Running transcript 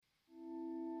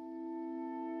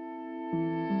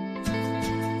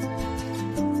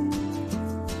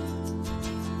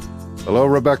Hello,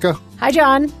 Rebecca. Hi,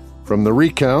 John. From The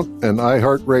Recount and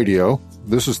iHeartRadio,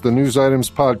 this is the News Items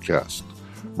Podcast,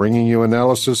 bringing you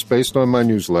analysis based on my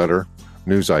newsletter,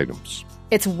 News Items.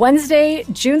 It's Wednesday,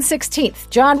 June 16th.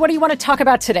 John, what do you want to talk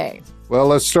about today? Well,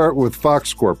 let's start with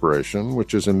Fox Corporation,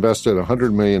 which has invested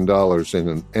 $100 million in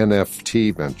an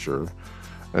NFT venture.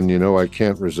 And you know I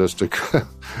can't resist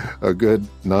a good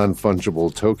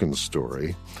non-fungible token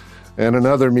story. And in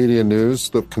other media news,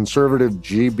 the conservative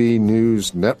GB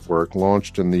News network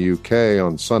launched in the UK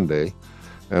on Sunday,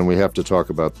 and we have to talk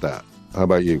about that. How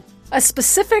about you? A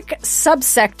specific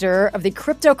subsector of the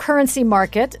cryptocurrency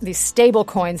market, the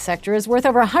stablecoin sector, is worth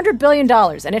over $100 billion,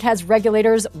 and it has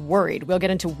regulators worried. We'll get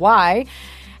into why.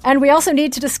 And we also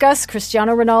need to discuss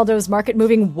Cristiano Ronaldo's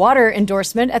market-moving water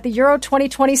endorsement at the Euro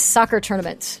 2020 soccer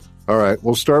tournament. All right,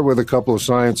 we'll start with a couple of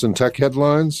science and tech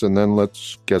headlines, and then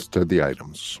let's get to the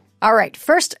items. All right,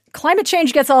 first, climate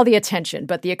change gets all the attention,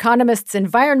 but The Economist's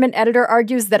environment editor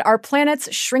argues that our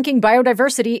planet's shrinking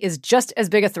biodiversity is just as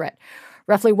big a threat.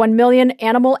 Roughly 1 million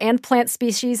animal and plant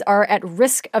species are at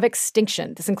risk of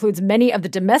extinction. This includes many of the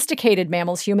domesticated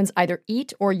mammals humans either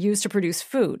eat or use to produce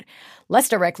food. Less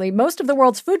directly, most of the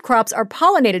world's food crops are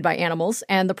pollinated by animals,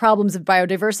 and the problems of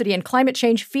biodiversity and climate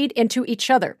change feed into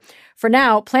each other. For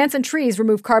now, plants and trees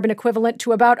remove carbon equivalent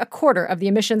to about a quarter of the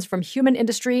emissions from human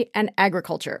industry and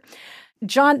agriculture.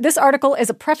 John, this article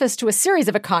is a preface to a series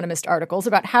of Economist articles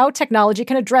about how technology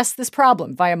can address this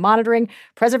problem via monitoring,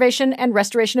 preservation, and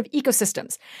restoration of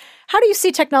ecosystems. How do you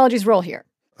see technology's role here?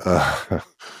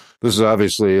 This is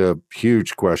obviously a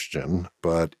huge question,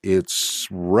 but it's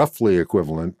roughly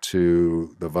equivalent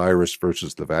to the virus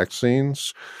versus the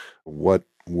vaccines. What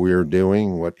we're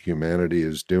doing, what humanity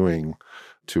is doing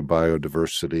to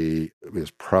biodiversity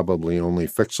is probably only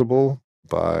fixable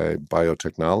by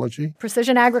biotechnology.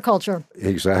 Precision agriculture.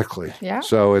 Exactly. Yeah.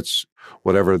 So it's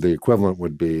whatever the equivalent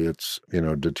would be. It's,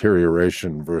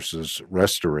 deterioration versus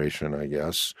restoration, I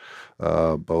guess,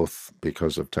 both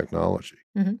because of technology.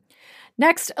 Mm-hmm.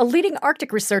 Next, a leading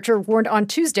Arctic researcher warned on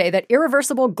Tuesday that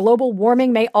irreversible global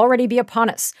warming may already be upon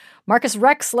us. Marcus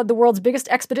Rex led the world's biggest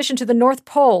expedition to the North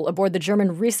Pole aboard the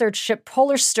German research ship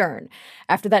Polarstern.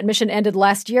 After that mission ended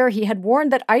last year, he had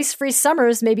warned that ice-free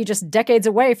summers may be just decades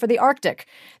away for the Arctic.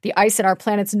 The ice in our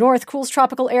planet's north cools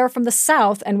tropical air from the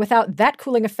south, and without that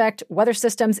cooling effect, weather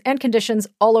systems and conditions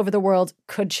all over the world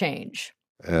could change.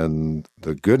 And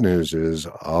the good news is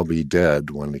I'll be dead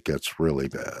when it gets really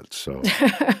bad. So,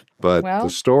 but the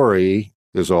story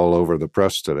is all over the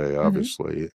press today,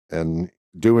 obviously. Mm-hmm. And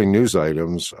doing news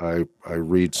items, I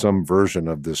read some version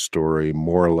of this story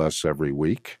more or less every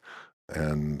week.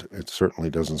 And it certainly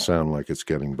doesn't sound like it's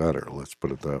getting better. Let's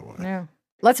put it that way. Yeah.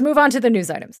 Let's move on to the news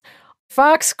items.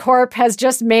 Fox Corp has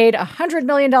just made a $100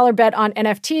 million bet on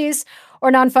NFTs,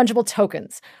 or non-fungible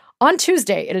tokens. On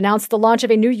Tuesday, it announced the launch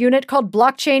of a new unit called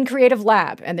Blockchain Creative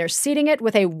Lab, and they're seeding it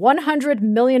with a $100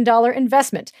 million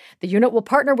investment. The unit will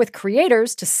partner with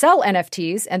creators to sell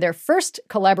NFTs, and their first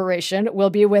collaboration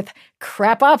will be with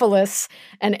Crapopolis,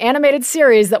 an animated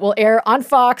series that will air on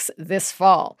Fox this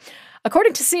fall.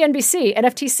 According to CNBC,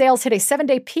 NFT sales hit a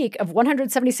 7-day peak of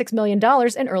 $176 million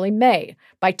in early May.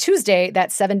 By Tuesday, that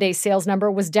 7-day sales number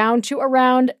was down to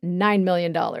around $9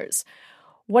 million.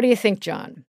 What do you think,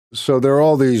 John? So there are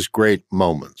all these great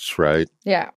moments, right?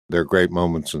 Yeah. They're great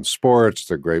moments in sports.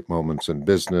 They're great moments in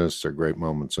business. They're great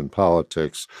moments in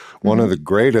politics. One of the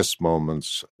greatest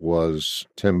moments was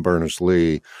Tim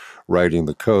Berners-Lee writing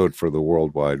the code for the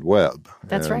World Wide Web.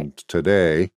 That's right. And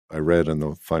today, I read in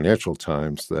the Financial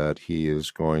Times that he is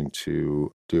going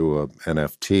to do an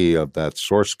NFT of that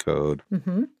source code.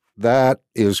 Mm-hmm. That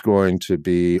is going to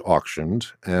be auctioned,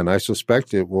 and I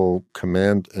suspect it will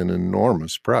command an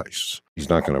enormous price. He's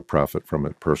not going to profit from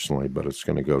it personally, but it's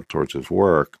going to go towards his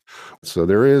work. So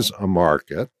there is a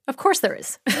market. Of course there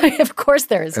is. Of course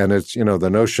there is. And it's, the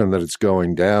notion that it's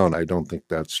going down, I don't think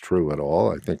that's true at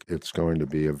all. I think it's going to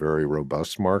be a very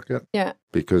robust market. Yeah.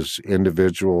 Because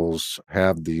individuals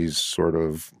have these sort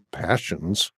of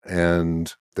passions,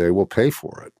 and they will pay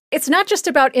for it. It's not just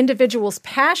about individuals'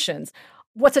 passions.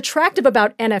 What's attractive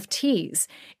about NFTs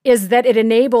is that it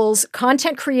enables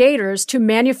content creators to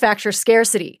manufacture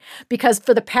scarcity. Because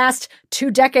for the past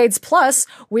 2 decades plus,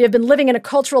 we have been living in a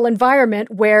cultural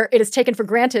environment where it is taken for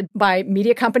granted by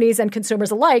media companies and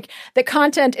consumers alike that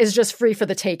content is just free for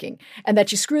the taking, and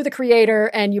that you screw the creator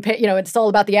and you pay, it's all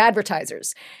about the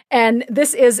advertisers. And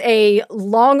this is a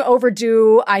long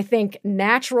overdue, I think,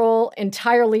 natural,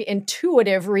 entirely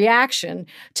intuitive reaction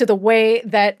to the way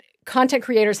that content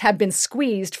creators have been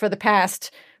squeezed for the past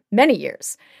many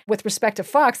years. With respect to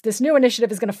Fox, this new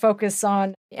initiative is going to focus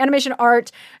on animation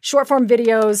art, short-form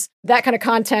videos, that kind of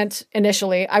content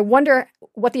initially. I wonder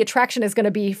what the attraction is going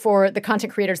to be for the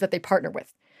content creators that they partner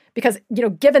with. Because,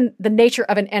 given the nature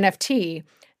of an NFT,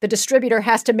 the distributor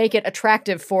has to make it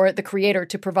attractive for the creator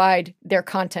to provide their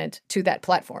content to that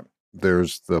platform.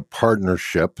 There's the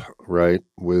partnership, right,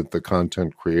 with the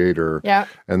content creator. Yeah.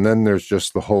 And then there's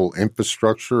just the whole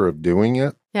infrastructure of doing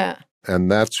it. Yeah. And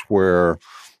that's where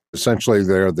essentially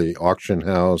they're the auction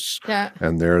house,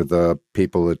 and they're the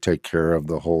people that take care of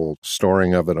the whole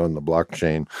storing of it on the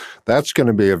blockchain. That's going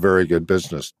to be a very good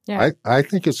business. Yeah. I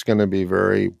think it's going to be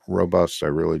very robust. I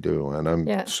really do. And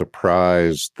I'm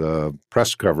surprised the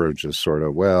press coverage is sort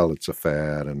of, well, it's a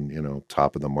fad and,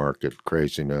 top of the market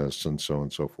craziness and so on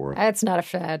and so forth. It's not a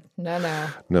fad. No.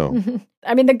 No.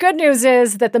 The good news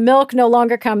is that the milk no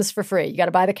longer comes for free. You got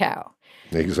to buy the cow.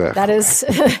 Exactly. That is,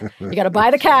 you got to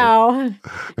buy the cow,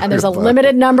 and there's a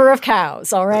limited number of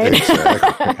cows, all right?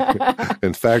 Exactly.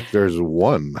 In fact, there's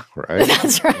one, right?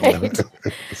 That's right.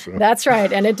 That's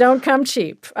right, and it don't come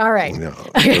cheap. All right. No,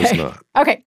 it does not.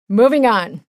 Okay, moving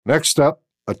on. Next up,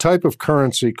 a type of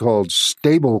currency called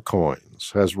stable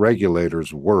coins has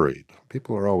regulators worried.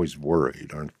 People are always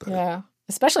worried, aren't they? Yeah,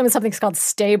 especially when something's called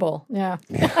stable. Yeah.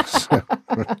 Yes.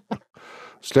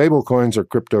 Stablecoins are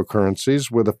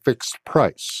cryptocurrencies with a fixed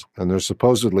price, and they're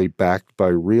supposedly backed by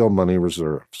real money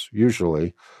reserves,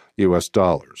 usually U.S.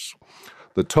 dollars.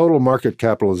 The total market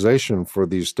capitalization for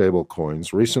these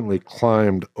stablecoins recently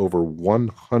climbed over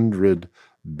 $100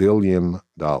 billion.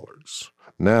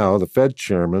 Now, the Fed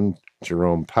chairman,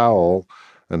 Jerome Powell,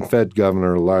 and Fed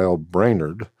Governor Lyle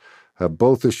Brainerd have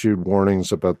both issued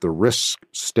warnings about the risks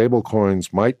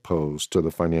stablecoins might pose to the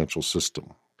financial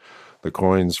system. The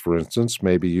coins, for instance,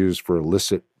 may be used for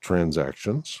illicit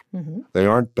transactions. Mm-hmm. They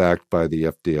aren't backed by the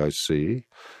FDIC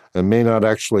and may not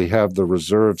actually have the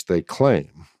reserves they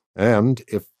claim. And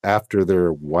if, after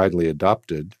they're widely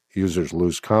adopted, users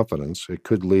lose confidence, it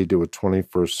could lead to a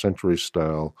 21st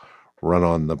century-style run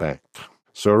on the bank.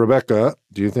 So, Rebecca,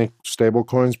 do you think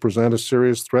stablecoins present a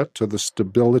serious threat to the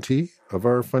stability of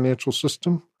our financial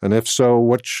system? And if so,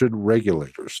 what should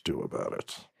regulators do about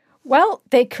it? Well,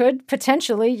 they could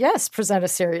potentially, yes, present a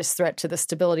serious threat to the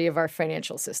stability of our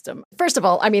financial system. First of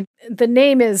all, the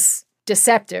name is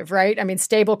deceptive, right?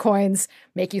 Stable coins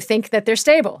make you think that they're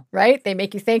stable, right? They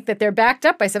make you think that they're backed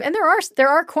up by something. And there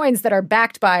are coins that are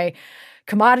backed by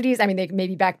commodities. They may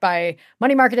be backed by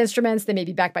money market instruments. They may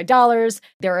be backed by dollars.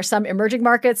 There are some emerging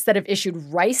markets that have issued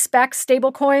rice-backed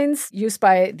stable coins used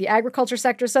by the agriculture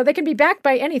sector. So they can be backed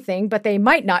by anything, but they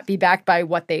might not be backed by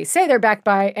what they say they're backed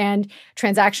by. And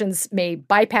transactions may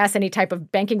bypass any type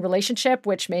of banking relationship,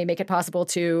 which may make it possible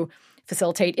to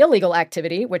facilitate illegal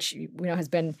activity, which has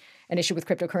been an issue with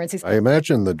cryptocurrencies. I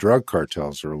imagine the drug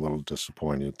cartels are a little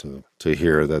disappointed to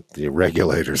hear that the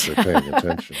regulators are paying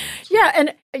attention. Yeah,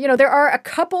 and there are a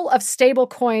couple of stable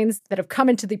coins that have come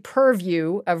into the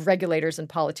purview of regulators and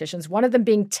politicians, one of them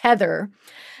being Tether.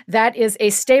 That is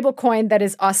a stable coin that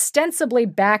is ostensibly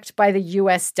backed by the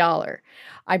U.S. dollar.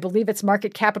 I believe its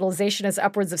market capitalization is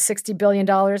upwards of $60 billion.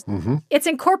 Mm-hmm. It's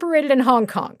incorporated in Hong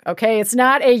Kong, okay? It's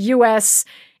not a U.S.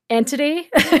 entity,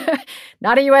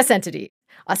 not a U.S. entity,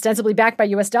 ostensibly backed by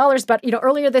U.S. dollars. But,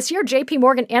 earlier this year, J.P.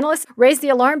 Morgan analysts raised the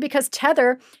alarm because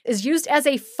Tether is used as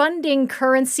a funding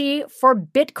currency for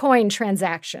Bitcoin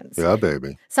transactions. Yeah,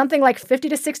 baby. Something like 50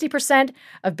 to 60%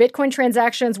 of Bitcoin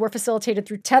transactions were facilitated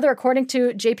through Tether, according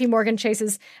to J.P. Morgan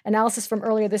Chase's analysis from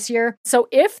earlier this year. So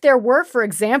if there were, for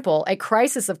example, a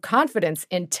crisis of confidence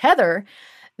in Tether,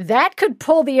 that could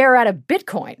pull the air out of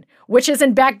Bitcoin, which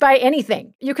isn't backed by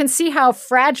anything. You can see how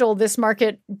fragile this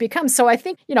market becomes. So I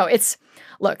think,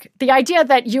 look, the idea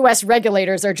that U.S.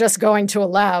 regulators are just going to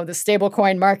allow the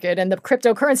stablecoin market and the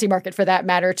cryptocurrency market, for that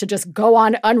matter, to just go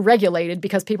on unregulated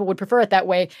because people would prefer it that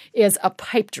way is a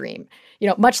pipe dream.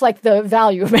 Much like the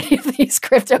value of many of these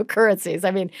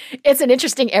cryptocurrencies. It's an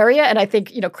interesting area, and I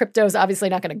think, crypto is obviously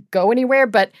not going to go anywhere,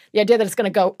 but the idea that it's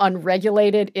going to go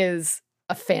unregulated is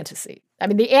a fantasy.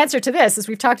 The answer to this, as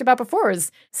we've talked about before,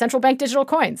 is central bank digital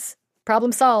coins.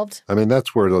 Problem solved.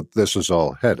 That's where this is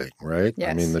all heading, right?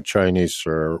 Yes. The Chinese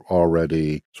are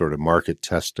already sort of market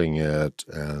testing it,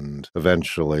 and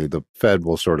eventually the Fed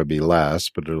will sort of be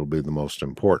last, but it'll be the most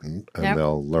important, and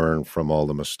they'll learn from all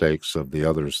the mistakes of the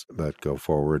others that go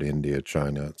forward, India,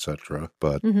 China, etc.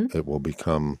 But it will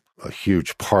become a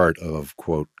huge part of,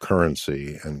 quote,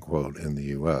 currency, end quote, in the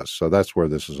U.S. So that's where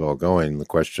this is all going. The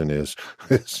question is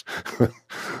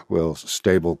will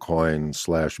stablecoin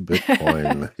 /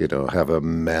 Bitcoin, have a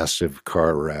massive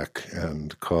car wreck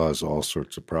and cause all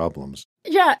sorts of problems?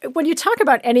 Yeah, when you talk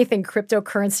about anything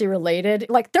cryptocurrency related,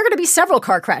 like there are going to be several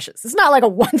car crashes. It's not like a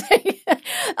one thing.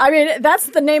 I mean,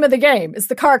 that's the name of the game. It's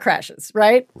the car crashes,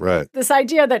 right? Right. This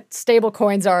idea that stable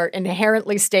coins are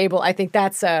inherently stable, I think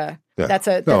that's a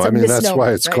misnomer. That's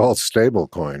why it's right? called stable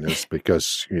coin, is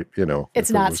because, it's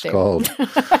not stable.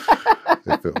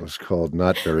 If it was called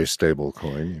not very stable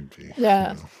coin,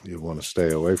 you'd want to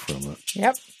stay away from it.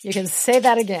 Yep, you can say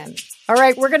that again. All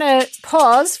right, we're going to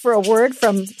pause for a word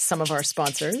from some of our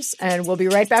sponsors, and we'll be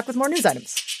right back with more news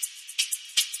items.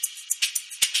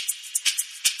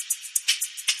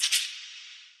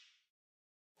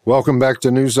 Welcome back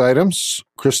to News Items.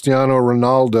 Cristiano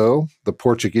Ronaldo, the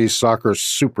Portuguese soccer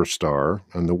superstar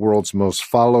and the world's most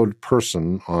followed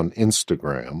person on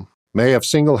Instagram, may have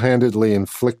single-handedly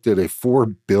inflicted a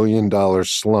 $4 billion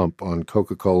slump on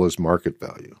Coca-Cola's market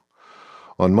value.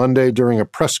 On Monday, during a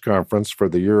press conference for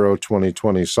the Euro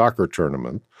 2020 soccer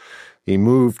tournament, he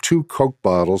moved 2 Coke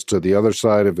bottles to the other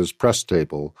side of his press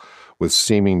table with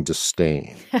seeming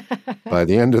disdain. By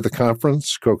the end of the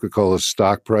conference, Coca-Cola's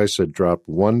stock price had dropped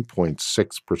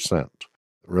 1.6%.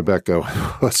 Rebecca,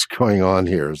 what's going on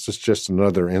here? Is this just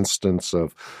another instance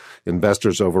of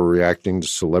investors overreacting to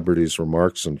celebrities'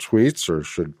 remarks and tweets, or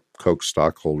should Coke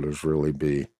stockholders really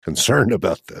be concerned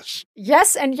about this?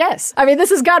 Yes and yes. I mean, this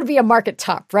has got to be a market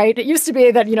top, right? It used to be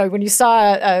that, when you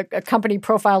saw a company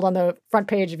profiled on the front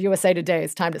page of USA Today,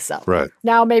 it's time to sell. Right.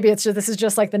 Now, maybe this is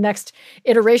just like the next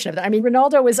iteration of that. I mean,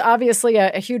 Ronaldo is obviously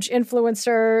a huge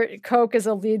influencer. Coke is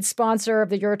a lead sponsor of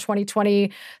the Euro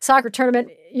 2020 soccer tournament.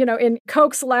 In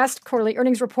Coke's last quarterly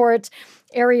earnings report,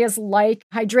 areas like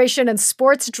hydration and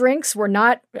sports drinks were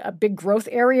not a big growth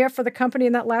area for the company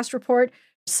in that last report.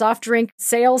 Soft drink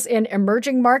sales in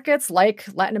emerging markets like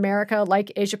Latin America,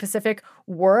 like Asia Pacific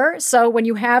were. So when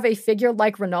you have a figure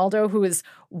like Ronaldo who is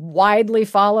widely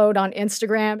followed on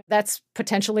Instagram, that's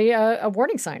potentially a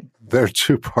warning sign. There are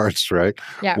 2 parts, right?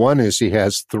 Yeah. One is he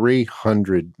has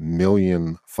 300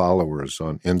 million followers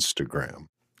on Instagram.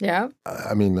 Yeah.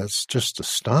 I mean, that's just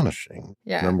astonishing,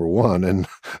 yeah. Number one. And,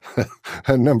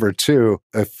 and number 2,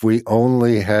 if we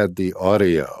only had the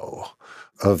audio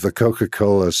of the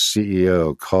Coca-Cola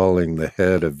CEO calling the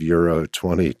head of Euro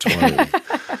 2020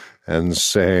 and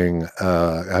saying,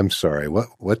 I'm sorry,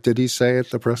 what did he say at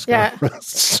the press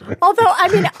conference? Although, I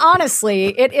mean,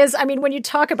 honestly, it is, when you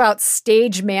talk about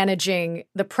stage managing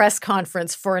the press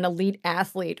conference for an elite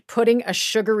athlete, putting a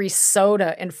sugary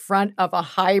soda in front of a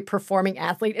high-performing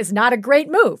athlete is not a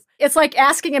great move. It's like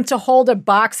asking him to hold a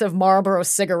box of Marlboro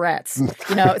cigarettes.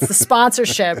 It's the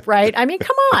sponsorship, right? I mean,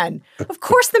 come on. Of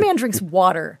course the man drinks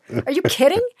water. Are you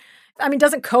kidding? I mean,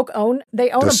 doesn't Coke own a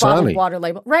bottled water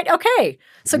label? Right, okay.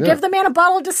 So give the man a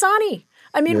bottle of Dasani.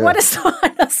 I mean, what is,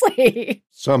 honestly?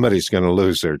 Somebody's going to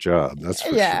lose their job, that's for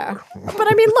sure.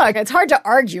 But I mean, look, it's hard to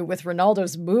argue with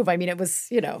Ronaldo's move. I mean, it was,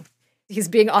 he's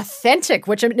being authentic,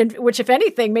 which, if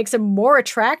anything, makes him more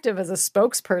attractive as a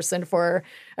spokesperson for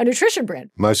a nutrition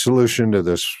brand. My solution to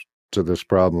this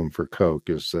problem for Coke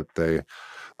is that they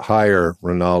hire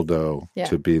Ronaldo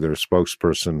to be their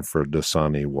spokesperson for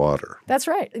Dasani water. That's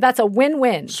right. That's a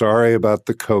win-win. Sorry about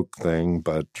the Coke thing,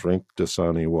 but drink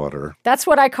Dasani water. That's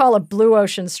what I call a blue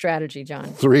ocean strategy, John.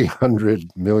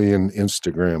 300 million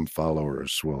Instagram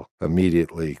followers will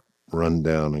immediately run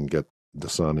down and get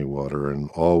Dasani water,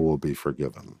 and all will be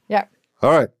forgiven. Yeah.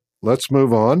 All right, let's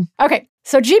move on. Okay.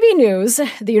 So GB News,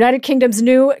 the United Kingdom's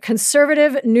new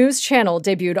conservative news channel,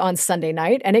 debuted on Sunday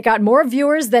night, and it got more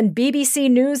viewers than BBC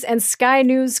News and Sky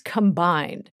News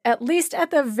combined, at least at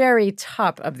the very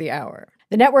top of the hour.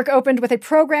 The network opened with a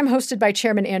program hosted by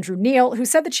Chairman Andrew Neil, who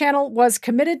said the channel was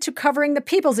committed to covering the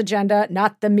people's agenda,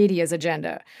 not the media's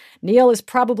agenda. Neil is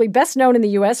probably best known in the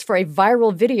U.S. for a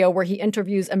viral video where he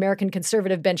interviews American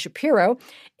conservative Ben Shapiro.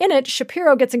 In it,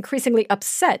 Shapiro gets increasingly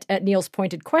upset at Neil's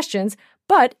pointed questions,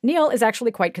 but Neil is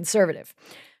actually quite conservative.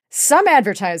 Some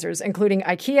advertisers, including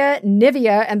IKEA,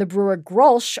 Nivea, and the brewer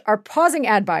Grolsch, are pausing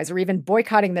ad buys or even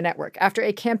boycotting the network after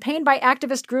a campaign by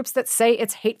activist groups that say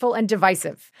it's hateful and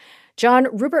divisive. John,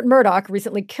 Rupert Murdoch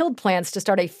recently killed plans to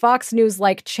start a Fox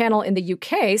News-like channel in the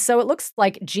UK, so it looks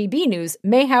like GB News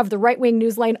may have the right-wing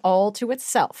news lane all to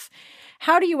itself.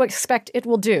 How do you expect it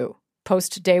will do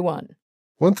post day one?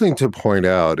 One thing to point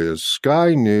out is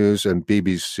Sky News and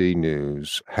BBC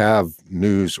News have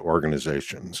news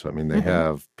organizations. I mean, they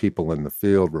have people in the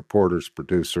field, reporters,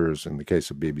 producers, in the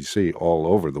case of BBC, all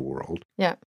over the world.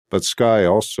 Yeah. But Sky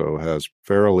also has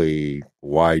fairly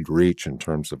wide reach in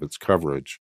terms of its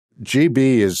coverage.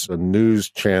 GB is a news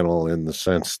channel in the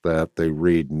sense that they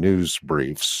read news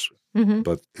briefs,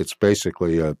 but it's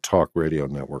basically a talk radio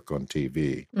network on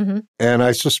TV. And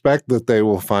I suspect that they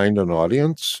will find an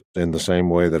audience in the same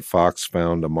way that Fox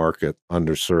found a market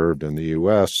underserved in the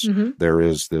U.S. There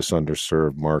is this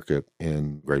underserved market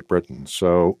in Great Britain.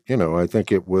 So, I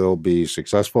think it will be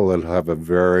successful. It'll have a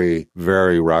very,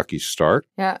 very rocky start.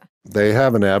 Yeah. They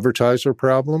have an advertiser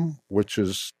problem, which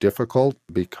is difficult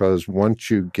because once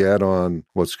you get on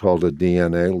what's called a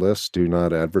DNA list, do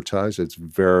not advertise, it's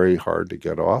very hard to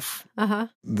get off.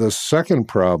 The second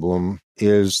problem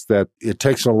is that it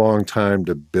takes a long time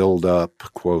to build up,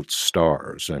 quote,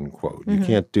 stars, end quote. You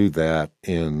can't do that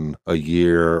in a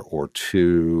year or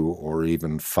two or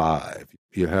even 5.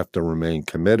 You have to remain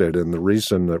committed. And the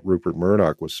reason that Rupert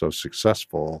Murdoch was so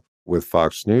successful with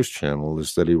Fox News Channel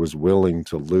is that he was willing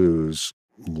to lose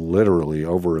literally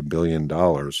over $1 billion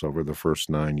over the first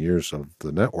 9 years of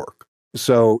the network.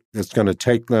 So it's going to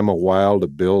take them a while to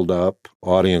build up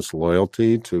audience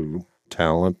loyalty to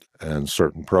talent and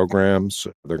certain programs.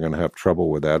 They're going to have trouble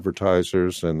with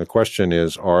advertisers. And the question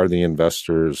is, are the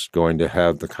investors going to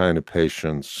have the kind of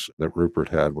patience that Rupert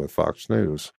had with Fox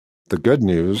News? The good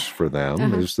news for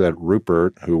them is that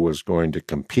Rupert, who was going to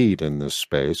compete in this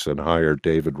space and hired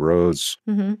David Rhodes,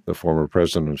 the former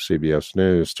president of CBS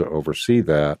News, to oversee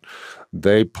that,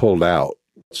 they pulled out.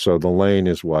 So the lane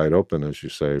is wide open, as you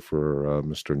say, for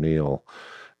Mr. Neal.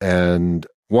 And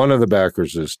one of the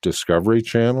backers is Discovery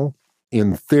Channel.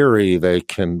 In theory, they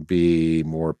can be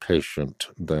more patient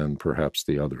than perhaps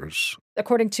the others.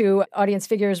 According to audience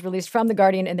figures released from The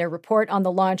Guardian in their report on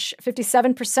the launch,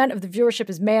 57% of the viewership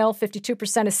is male,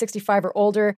 52% is 65 or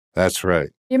older. That's right.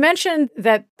 You mentioned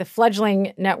that the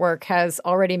fledgling network has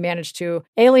already managed to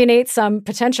alienate some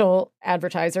potential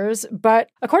advertisers, but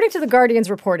according to The Guardian's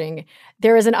reporting,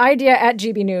 there is an idea at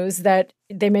GB News that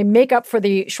they may make up for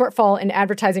the shortfall in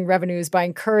advertising revenues by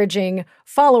encouraging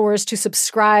followers to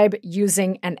subscribe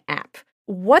using an app.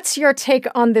 What's your take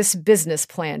on this business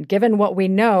plan, given what we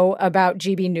know about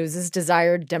GB News'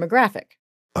 desired demographic?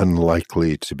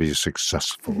 Unlikely to be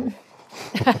successful.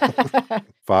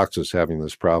 Fox is having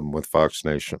this problem with Fox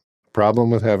Nation. Problem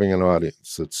with having an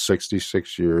audience that's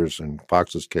 66 years, in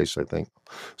Fox's case, I think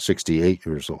 68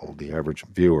 years old, the average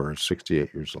viewer is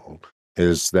 68 years old,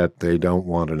 is that they don't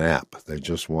want an app. They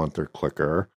just want their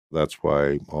clicker. That's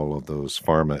why all of those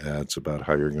pharma ads about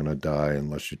how you're going to die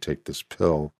unless you take this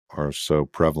pill are so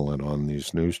prevalent on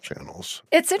these news channels.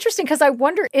 It's interesting because I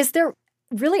wonder, is there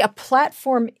really a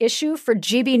platform issue for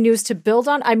GB News to build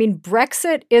on? I mean,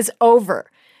 Brexit is over.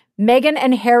 Meghan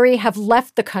and Harry have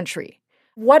left the country.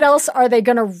 What else are they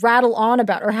going to rattle on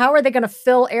about? Or how are they going to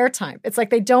fill airtime? It's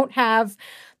like they don't have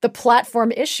the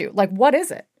platform issue. Like, what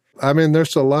is it? I mean,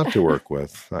 there's a lot to work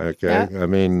with. Okay, yeah. I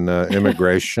mean,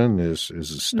 immigration is a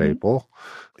staple.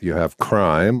 You have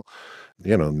crime.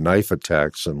 Knife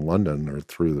attacks in London are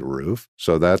through the roof.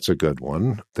 So that's a good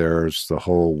one. There's the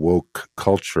whole woke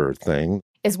culture thing.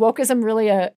 Is wokeism really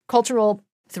a cultural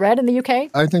thread in the UK?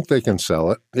 I think they can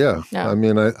sell it. Yeah. No. I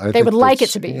mean, I they think would like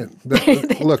it to be. Yeah,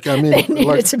 look, I mean, they need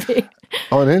it to be.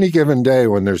 On any given day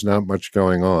when there's not much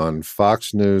going on,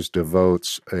 Fox News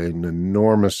devotes an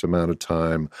enormous amount of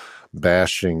time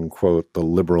bashing, quote, the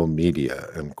liberal media,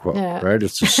 end quote, right?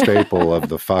 It's a staple of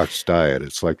the Fox diet.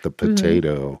 It's like the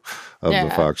potato of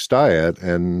the Fox diet.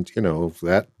 And,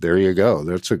 there you go.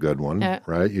 That's a good one,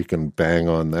 right? You can bang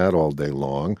on that all day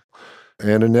long.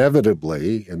 And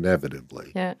inevitably,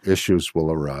 issues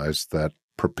will arise that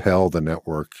propel the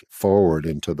network forward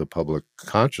into the public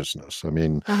consciousness. I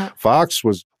mean, Fox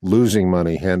was losing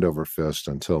money hand over fist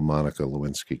until Monica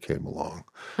Lewinsky came along.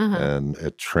 And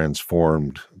it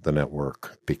transformed the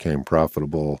network, became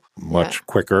profitable much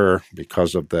quicker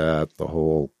because of that, the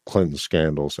whole Clinton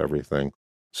scandals, everything.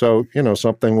 So,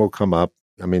 something will come up.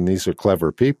 I mean, these are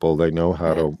clever people. They know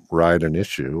how to ride an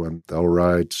issue, and they'll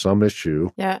ride some issue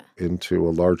into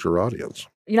a larger audience.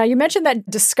 You mentioned that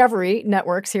Discovery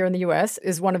Networks here in the U.S.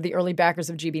 is one of the early backers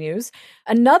of GB News.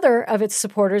 Another of its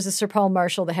supporters is Sir Paul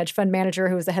Marshall, the hedge fund manager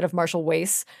who is the head of Marshall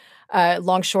Wace,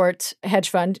 long-short hedge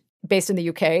fund based in the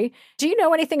UK. Do you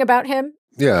know anything about him?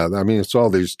 Yeah, I mean, it's all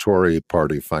these Tory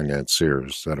party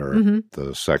financiers that are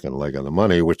the second leg of the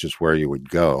money, which is where you would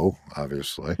go,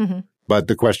 obviously. But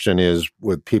the question is,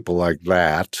 with people like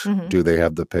that, do they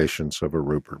have the patience of a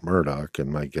Rupert Murdoch?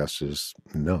 And my guess is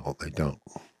no, they don't.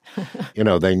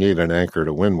 They need an anchor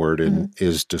to windward. And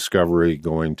is Discovery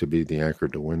going to be the anchor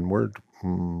to windward?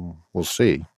 We'll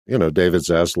see. David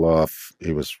Zaslav,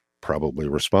 he was probably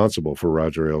responsible for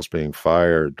Roger Ailes being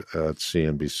fired at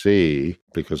CNBC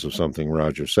because of something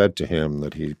Roger said to him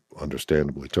that he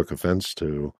understandably took offense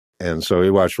to. And so he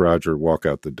watched Roger walk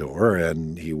out the door,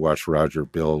 and he watched Roger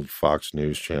build Fox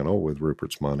News Channel with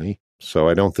Rupert's money. So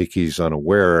I don't think he's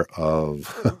unaware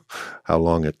of how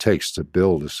long it takes to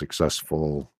build a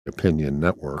successful opinion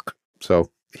network.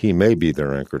 So he may be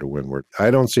their anchor to windward.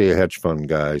 I don't see a hedge fund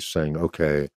guy saying,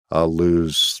 okay, I'll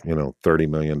lose, $30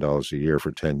 million a year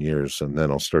for 10 years, and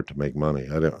then I'll start to make money.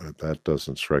 That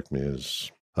doesn't strike me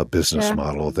as a business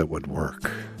model that would work.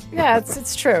 Yeah,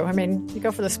 it's true. I mean, you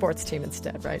go for the sports team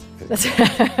instead, right?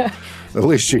 At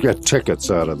least you get tickets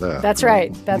out of that. That's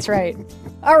right. That's right.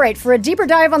 All right. For a deeper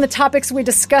dive on the topics we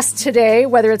discussed today,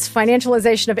 whether it's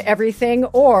financialization of everything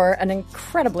or an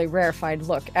incredibly rarefied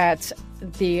look at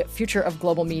the future of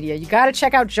global media, you got to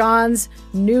check out John's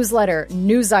newsletter,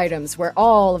 News Items, where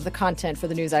all of the content for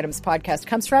the News Items podcast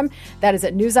comes from. That is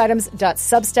at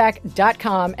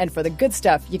newsitems.substack.com. And for the good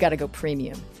stuff, you got to go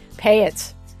premium. Pay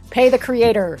it. Pay the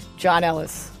creator, John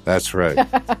Ellis. That's right.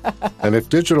 And if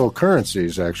digital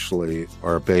currencies actually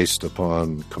are based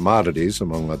upon commodities,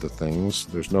 among other things,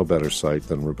 there's no better site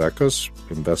than Rebecca's,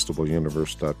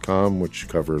 investableuniverse.com, which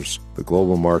covers the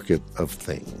global market of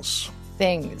things.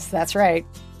 That's right.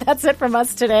 That's it from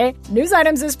us today. News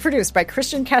Items is produced by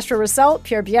Christian Castro-Russell,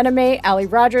 Pierre Bien-Aimé, Ali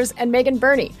Rogers, and Megan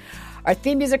Burney. Our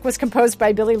theme music was composed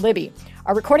by Billy Libby.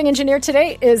 Our recording engineer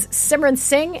today is Simran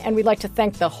Singh, and we'd like to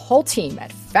thank the whole team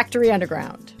at Factory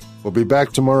Underground. We'll be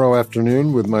back tomorrow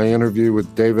afternoon with my interview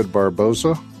with David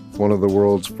Barbosa, one of the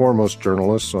world's foremost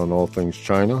journalists on all things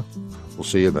China. We'll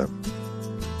see you then.